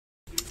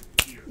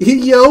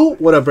Yo,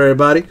 what up,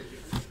 everybody?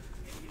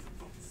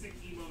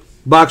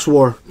 Box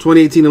War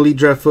 2018 Elite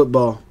Draft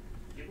Football.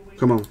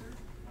 Come on.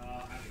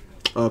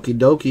 Okie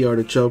dokie,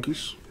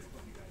 artichokes.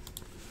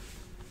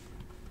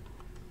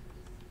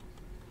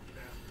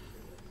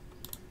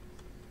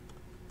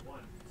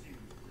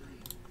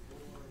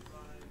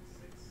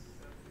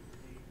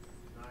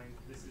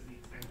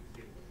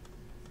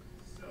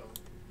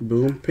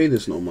 Boom. Pay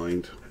this no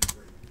mind.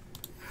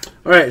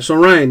 Alright, so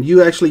Ryan,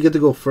 you actually get to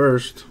go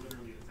first.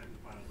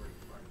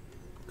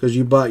 Because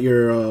you bought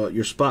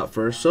your spot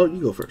first, so you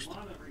go first.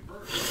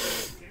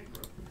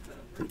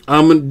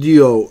 I'm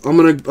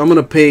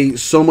gonna pay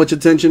so much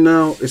attention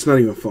now, it's not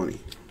even funny.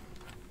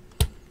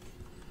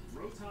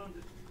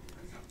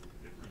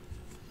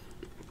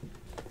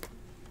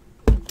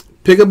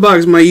 Pick a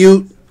box, my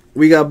youth.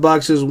 We got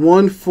boxes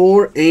 1,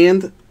 4,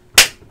 and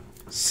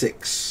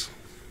 6.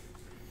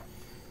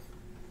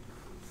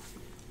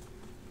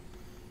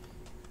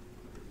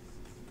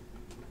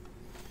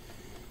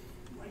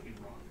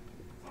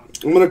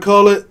 I'm going to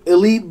call it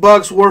Elite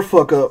Box War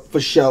Fuck Up for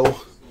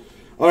show.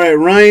 Alright,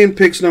 Ryan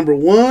picks number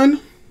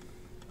 1.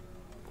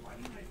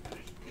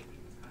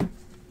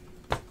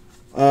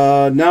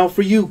 Now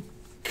for you,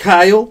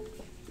 Kyle.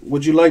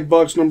 Would you like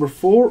box number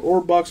 4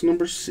 or box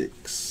number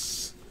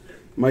 6?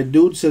 My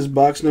dude says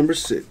box number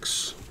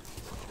 6.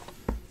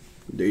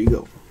 There you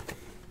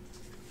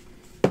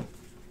go.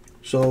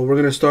 So we're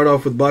going to start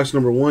off with box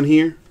number 1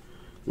 here,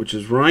 which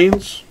is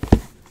Ryan's.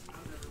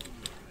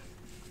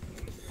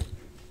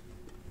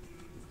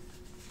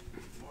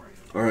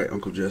 All right,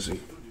 Uncle Jesse.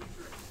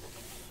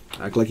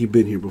 Act like you've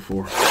been here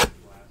before.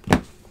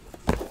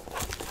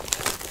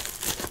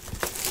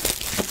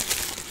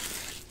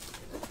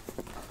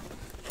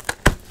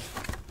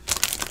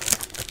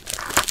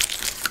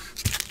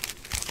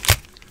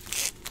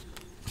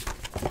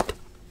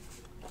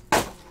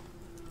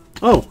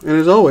 Oh, and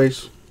as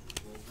always,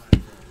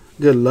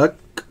 good luck,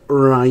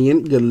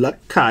 Ryan. Good luck,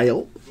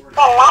 Kyle. Good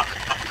luck,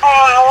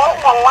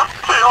 Ryan. Good luck,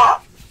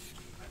 Kyle.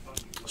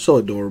 So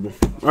adorable.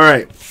 All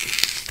right.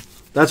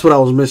 That's what I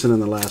was missing in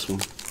the last one.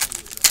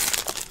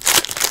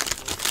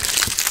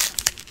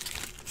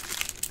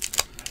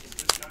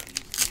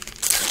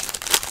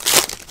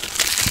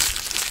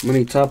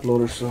 Mini top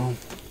loader, so.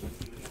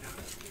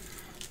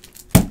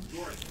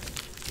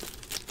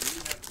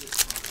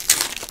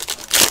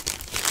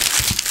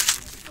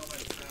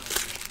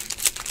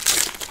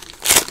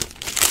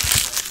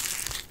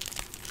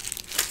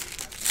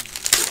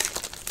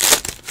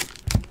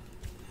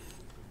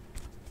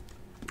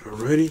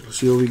 Alrighty, let's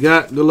see what we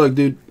got. Good luck,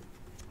 dude.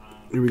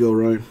 Here we go,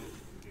 Ryan.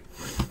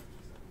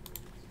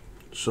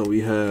 So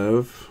we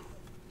have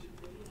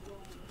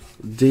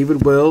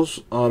David Wells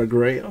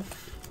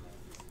autograph.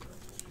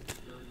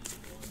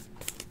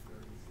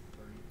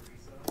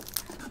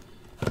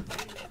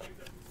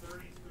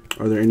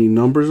 Are there any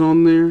numbers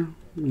on there?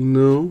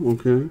 No.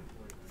 Okay.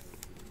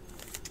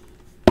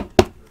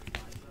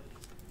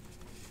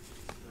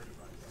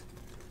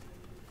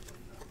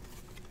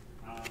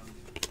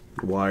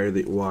 Why are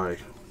they? Why?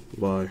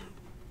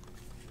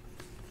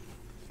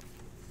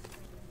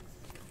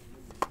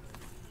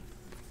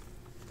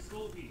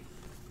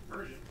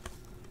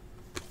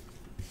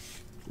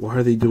 Why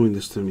are they doing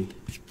this to me?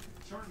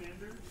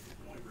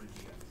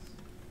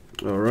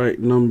 Alright,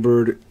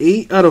 numbered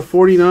 8 out of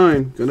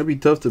 49. Gonna be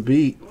tough to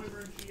beat.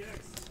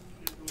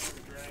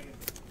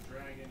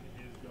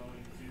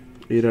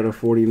 8 out of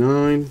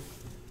 49.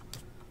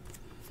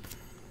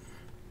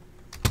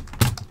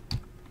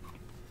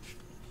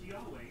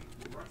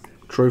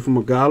 Troy from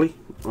Magali,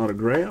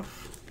 autograph.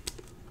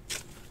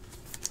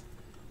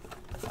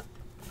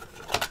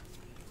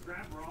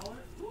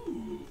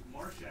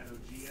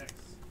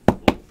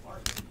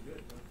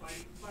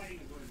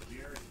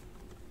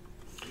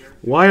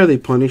 Why are they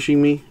punishing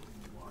me?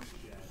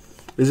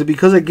 Is it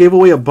because I gave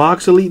away a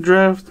box Elite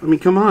Draft? I mean,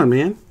 come on,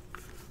 man.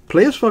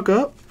 Play us fuck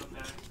up.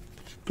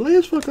 Play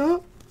us fuck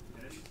up.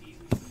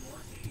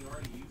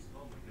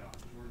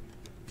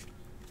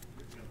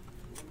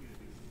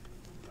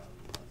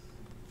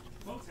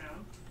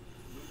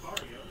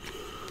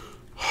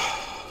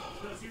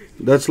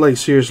 That's like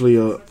seriously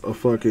a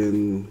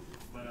fucking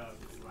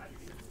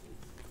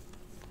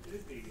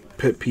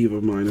pet peeve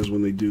of mine is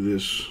when they do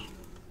this.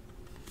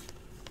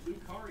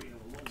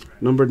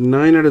 Number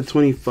 9 out of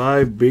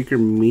 25, Baker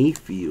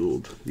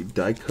Mayfield. The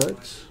die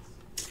cuts.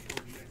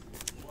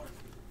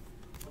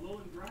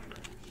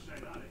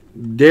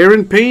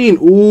 Darren Payne.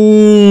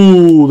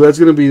 Ooh, that's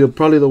going to be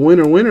probably the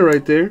winner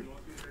right there.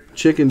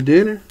 Chicken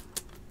dinner.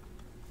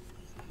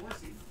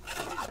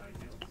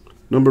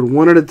 Number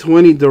 1 out of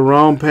 20,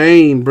 Daron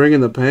Payne.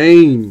 Bringing the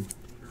pain.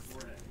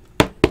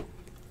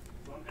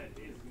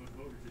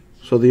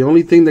 So the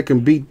only thing that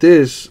can beat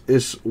this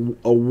is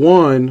a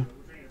 1.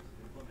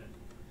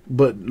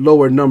 But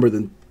lower number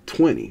than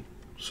 20.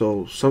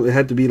 So it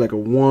had to be like a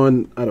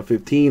 1 out of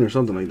 15 or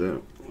something like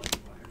that.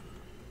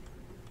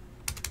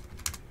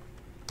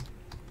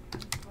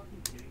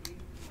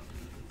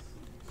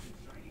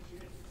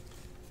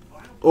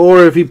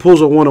 Or if he pulls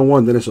a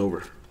 1-on-1, then it's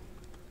over.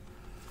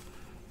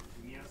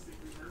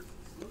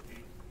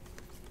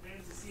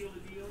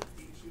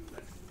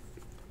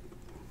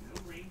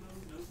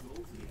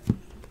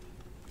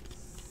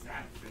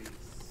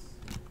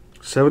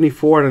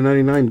 74 out of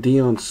 99,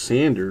 Deion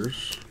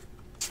Sanders.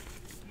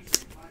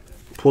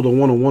 Pulled a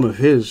 1-on-1 of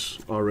his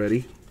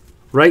already.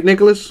 Right,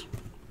 Nicholas?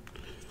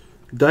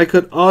 Die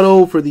cut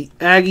auto for the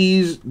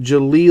Aggies,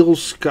 Jaleel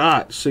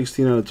Scott,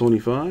 16 out of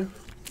 25.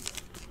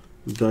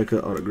 Die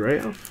cut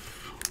autograph.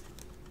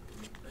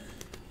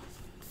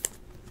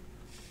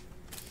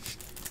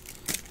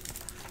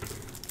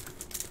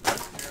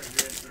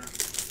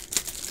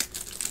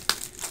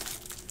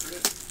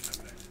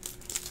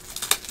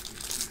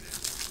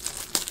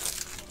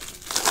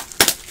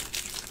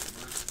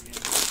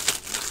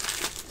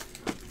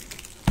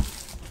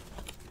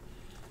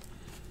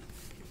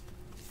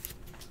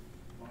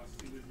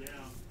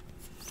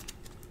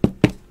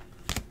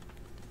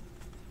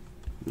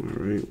 All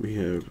right, we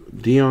have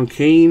Deion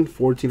Kane,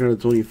 14 out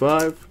of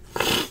 25.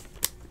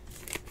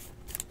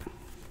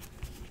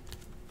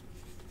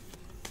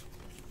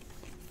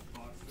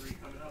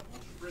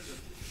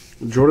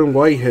 Jordan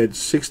Whitehead,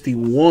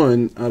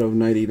 61 out of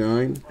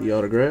 99, the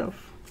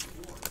autograph.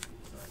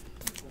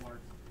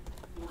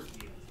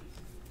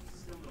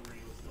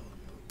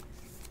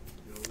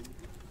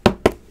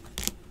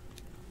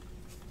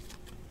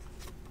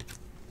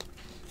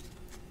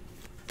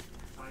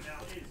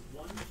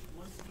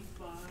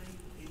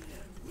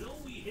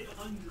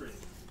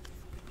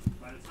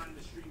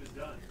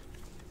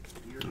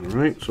 All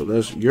right, so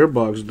that's your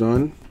box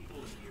done.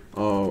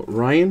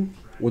 Ryan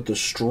with the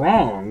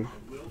strong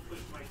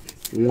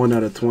 1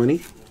 out of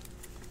 20.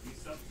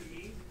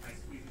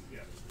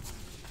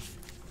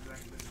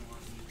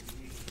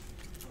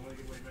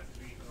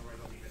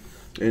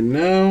 And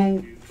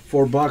now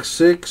for box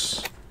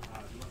 6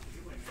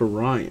 for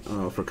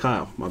Ryan, for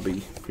Kyle, my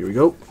biggie. Here we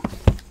go.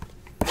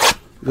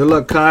 Good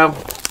luck, Kyle.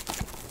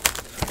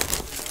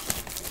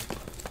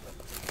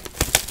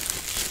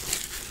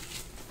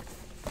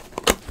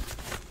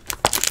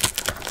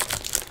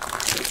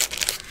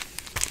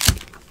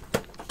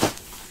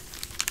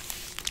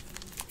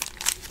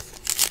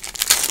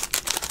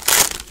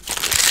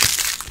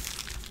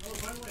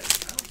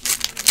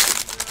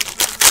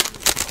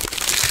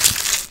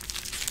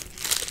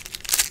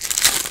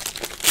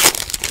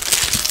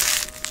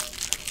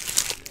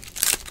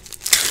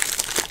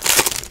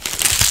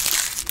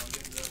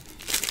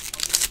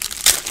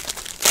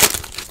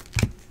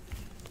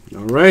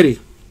 Alrighty.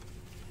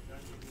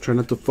 Try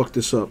not to fuck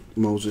this up,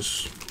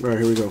 Moses. Alright,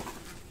 here we go.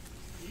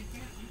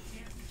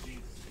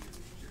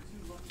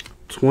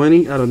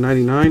 20 out of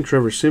 99,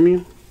 Trevor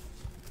Siemian.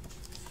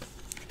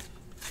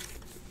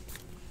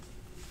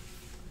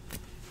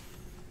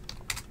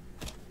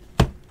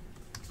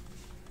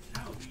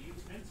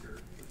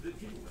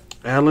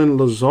 Alan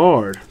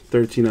Lazard,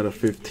 13 out of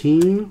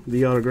 15,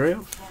 the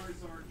autograph.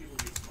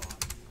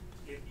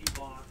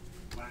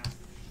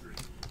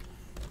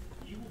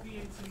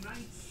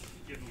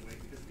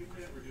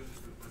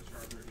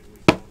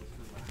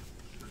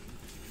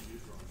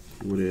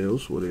 What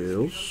else? What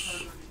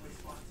else?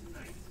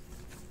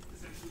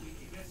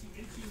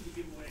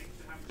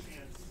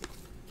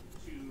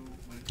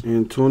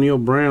 Antonio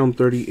Brown,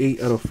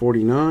 38 out of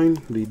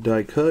 49, the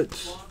die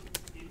cuts.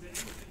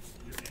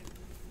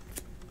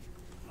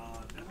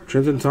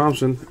 Trenton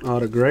Thompson,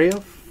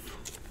 autograph.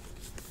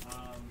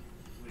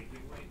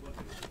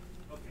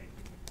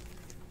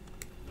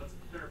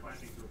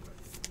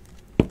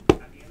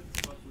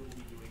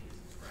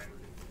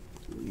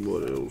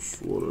 What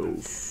else? What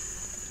else?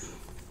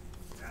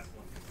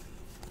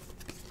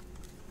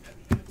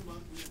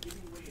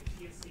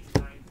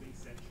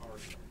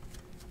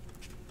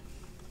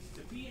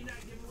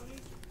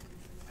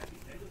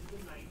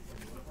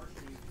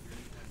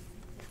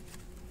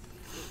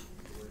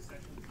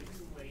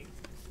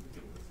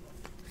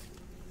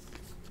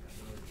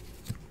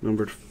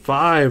 Numbered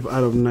 5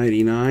 out of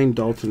 99,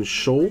 Dalton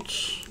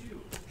Schultz.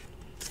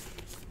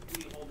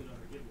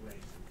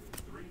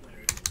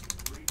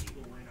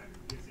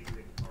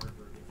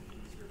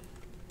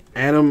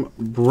 Adam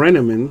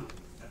Brenneman,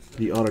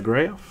 the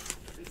autograph.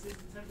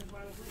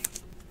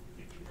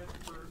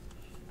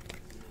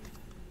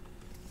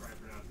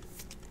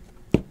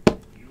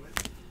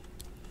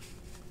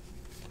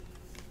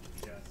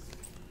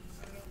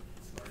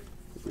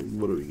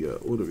 What do we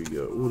got? What do we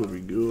got? What do we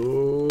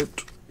got?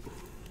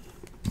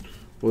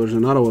 Well, there's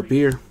an auto up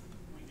here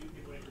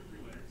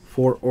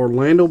for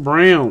Orlando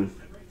Brown.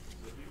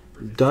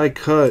 Die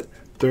cut,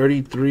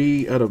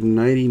 33 out of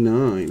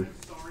 99.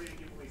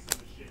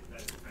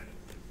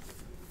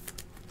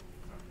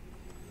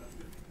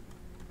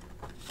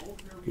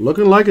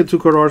 Looking like a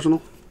 2-card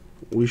Arsenal.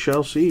 We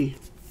shall see.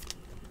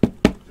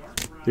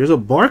 There's a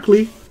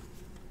Barkley.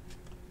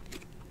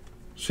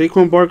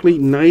 Saquon Barkley,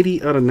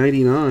 90 out of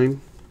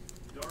 99.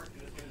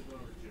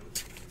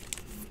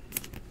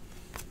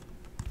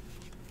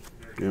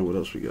 And what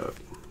else we got?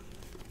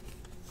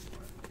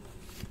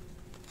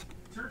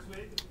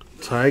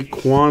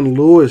 Tyquan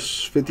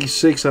Lewis,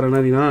 56 out of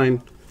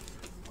 99.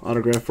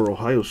 Autograph for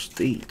Ohio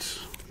State.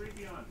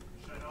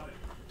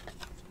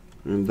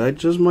 And that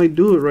just might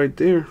do it right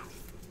there.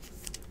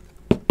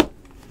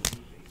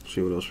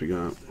 See what else we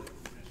got.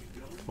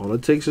 All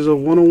it takes is a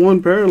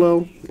 101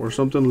 parallel or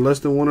something less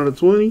than 1 out of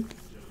 20.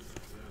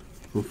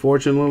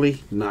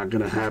 Unfortunately, not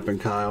going to happen,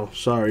 Kyle.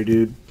 Sorry,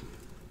 dude.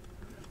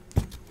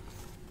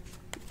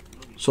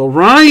 So,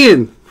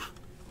 Ryan,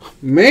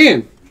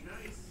 man,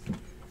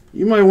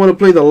 you might want to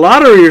play the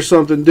lottery or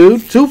something,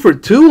 dude. 2 for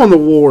 2 on the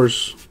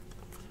wars.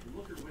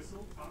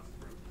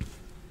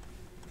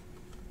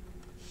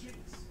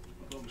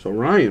 So,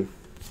 Ryan,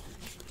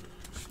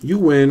 you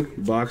win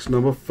box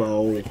number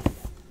 4.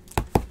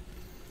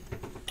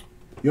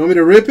 You want me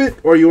to rip it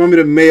or you want me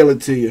to mail it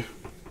to you?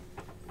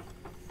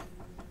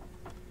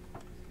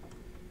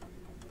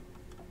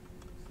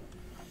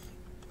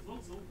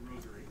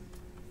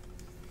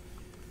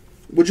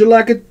 Would you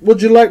like it?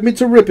 Would you like me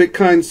to rip it,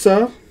 kind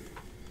sir?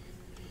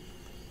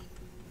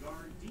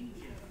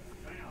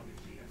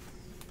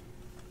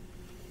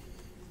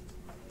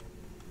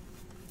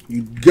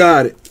 You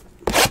got it.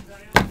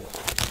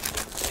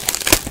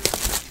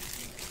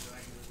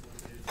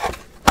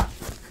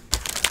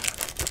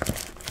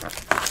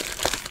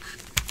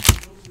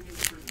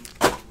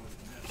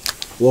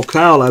 Well,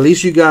 Kyle, at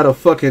least you got a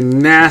fucking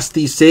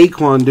nasty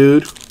Saquon,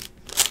 dude.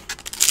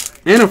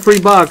 And a free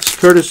box,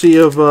 courtesy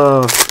of,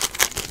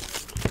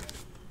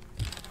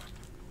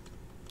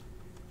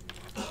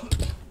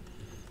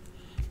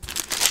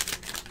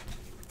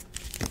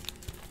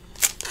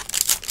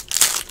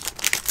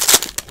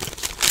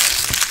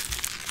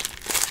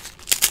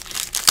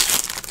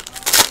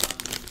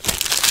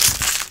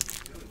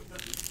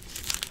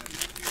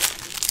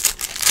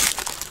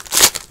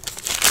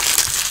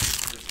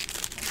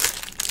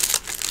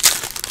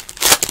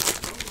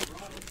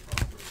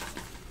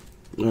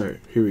 Alright,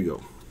 here we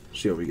go.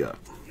 See what we got.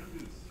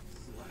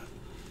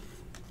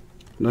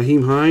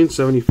 Naheem Hines,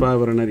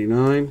 75 out of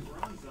 99.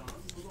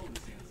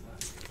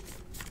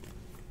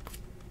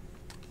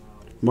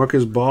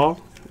 Marcus Ball,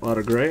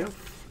 autograph.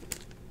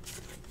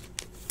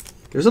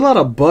 There's a lot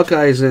of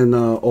Buckeyes in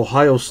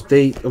Ohio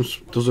State.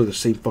 Those are the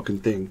same fucking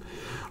thing.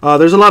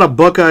 There's a lot of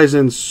Buckeyes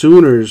and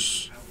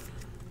Sooners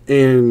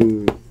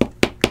and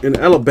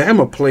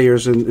Alabama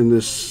players in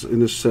this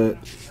set.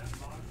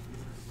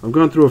 I've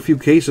gone through a few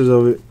cases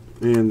of it.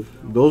 And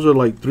those are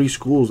like 3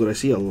 schools that I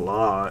see a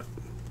lot.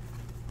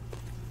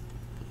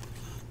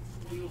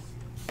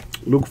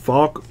 Luke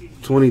Falk,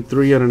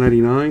 23 out of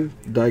 99.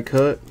 Die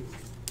cut.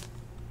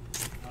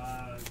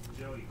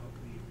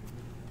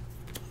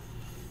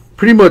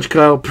 Pretty much,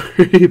 Kyle.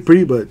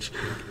 Pretty much.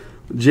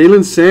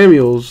 Jalen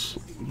Samuels,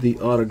 the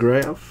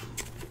autograph.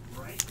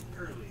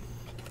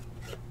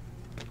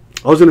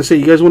 I was gonna say,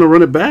 you guys want to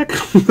run it back?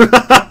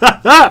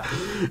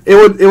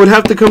 It would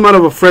have to come out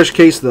of a fresh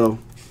case though.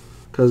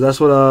 Because that's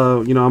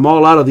what, you know, I'm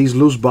all out of these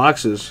loose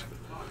boxes.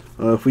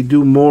 If we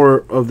do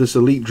more of this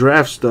elite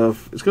draft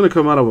stuff, it's going to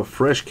come out of a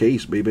fresh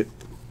case, baby.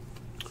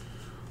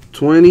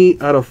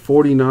 20 out of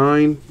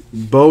 49.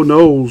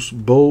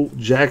 Bo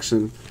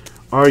Jackson.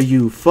 Are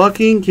you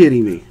fucking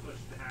kidding me?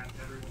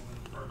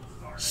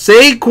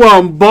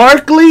 Saquon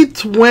Barkley,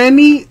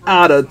 20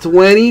 out of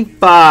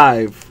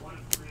 25.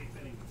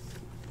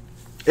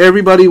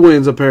 Everybody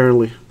wins,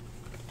 apparently.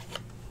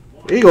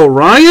 There you go,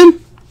 Ryan.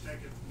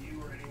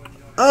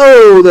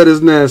 Oh, that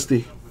is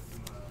nasty.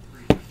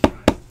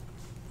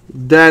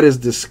 That is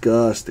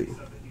disgusting.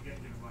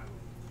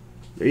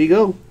 There you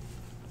go.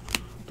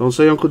 Don't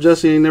say Uncle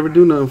Jesse ain't never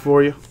do nothing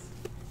for you.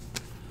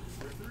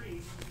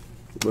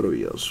 What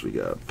else we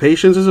got?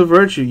 Patience is a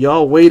virtue.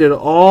 Y'all waited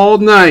all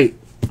night.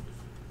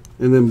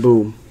 And then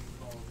boom.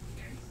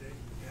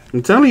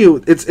 I'm telling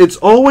you, it's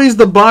always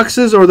the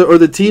boxes or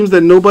the teams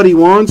that nobody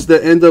wants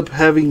that end up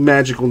having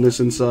magicalness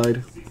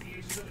inside.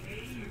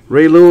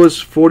 Ray Lewis,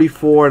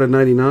 44 out of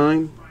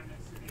 99.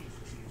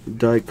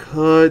 Die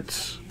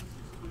cut.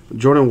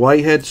 Jordan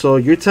Whitehead. So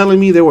you're telling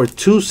me there were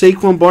 2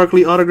 Saquon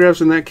Barkley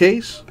autographs in that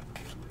case?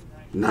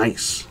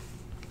 Nice.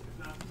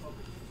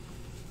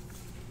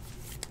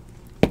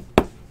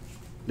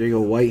 There you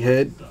go,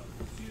 Whitehead.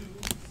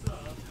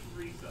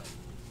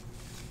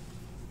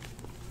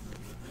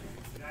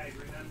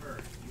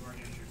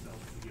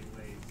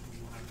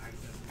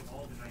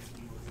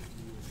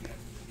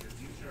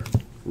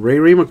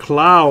 Ray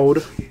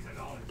McLeod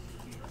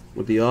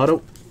with the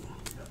auto.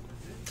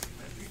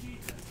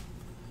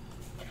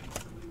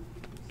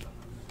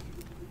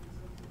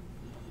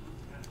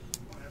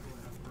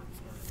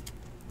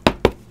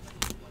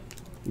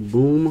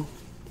 Boom.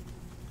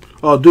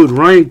 Oh, dude,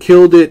 Ryan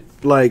killed it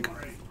like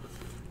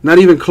not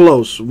even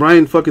close.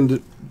 Ryan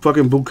fucking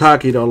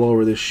bukkakied all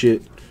over this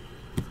shit.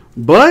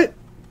 But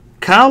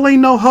Kyle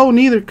ain't no hoe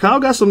neither. Kyle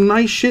got some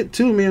nice shit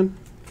too, man.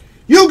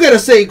 You get a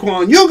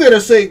Saquon. You get a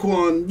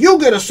Saquon. You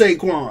get a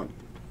Saquon.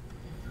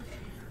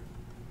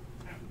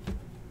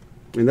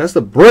 And that's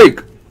the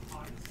break.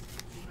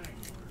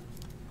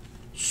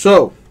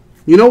 So,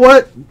 you know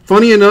what?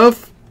 Funny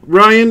enough,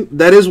 Ryan,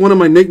 that is one of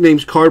my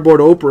nicknames, Cardboard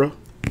Oprah.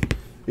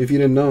 If you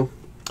didn't know.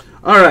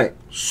 Alright,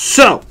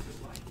 so,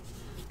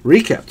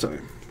 recap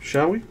time,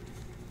 shall we?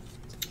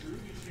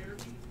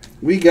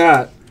 We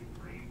got,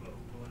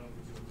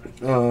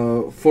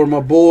 for my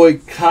boy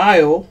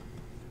Kyle,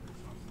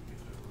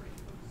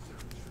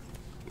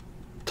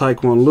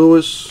 Tyquan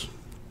Lewis,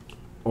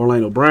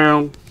 Orlando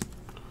Brown,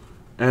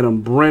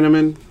 Adam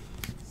Brenneman,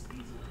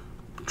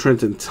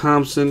 Trenton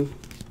Thompson,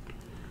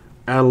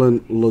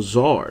 Alan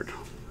Lazard.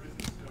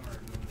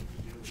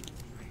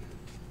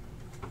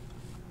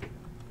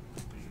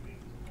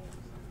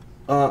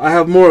 I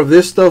have more of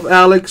this stuff,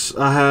 Alex.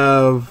 I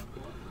have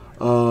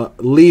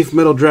Leaf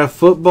Metal Draft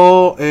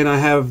Football, and I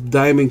have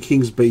Diamond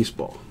Kings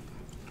Baseball.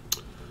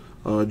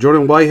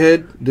 Jordan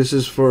Whitehead. This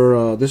is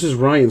for this is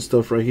Ryan's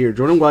stuff right here.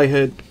 Jordan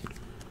Whitehead,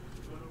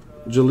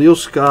 Jaleel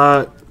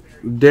Scott,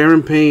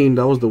 Darren Payne.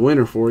 That was the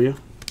winner for you.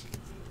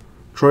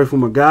 Troy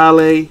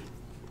Fumagalli,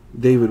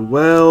 David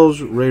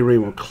Wells, Ray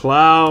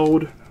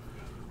McLeod,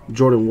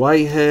 Jordan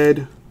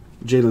Whitehead,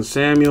 Jalen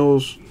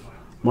Samuels,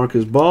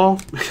 Marcus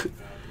Ball,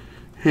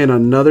 and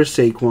another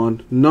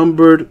Saquon,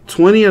 numbered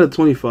 20 out of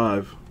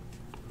 25.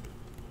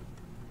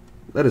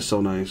 That is so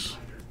nice.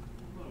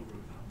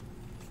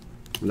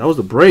 And that was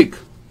the break.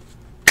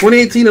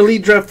 2018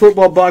 Elite Draft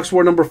Football Box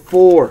War number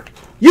 4.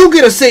 You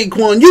get a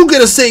Saquon. You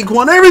get a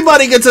Saquon.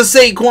 Everybody gets a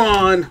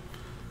Saquon.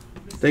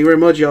 Thank you very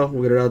much, y'all.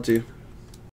 We'll get it out to you.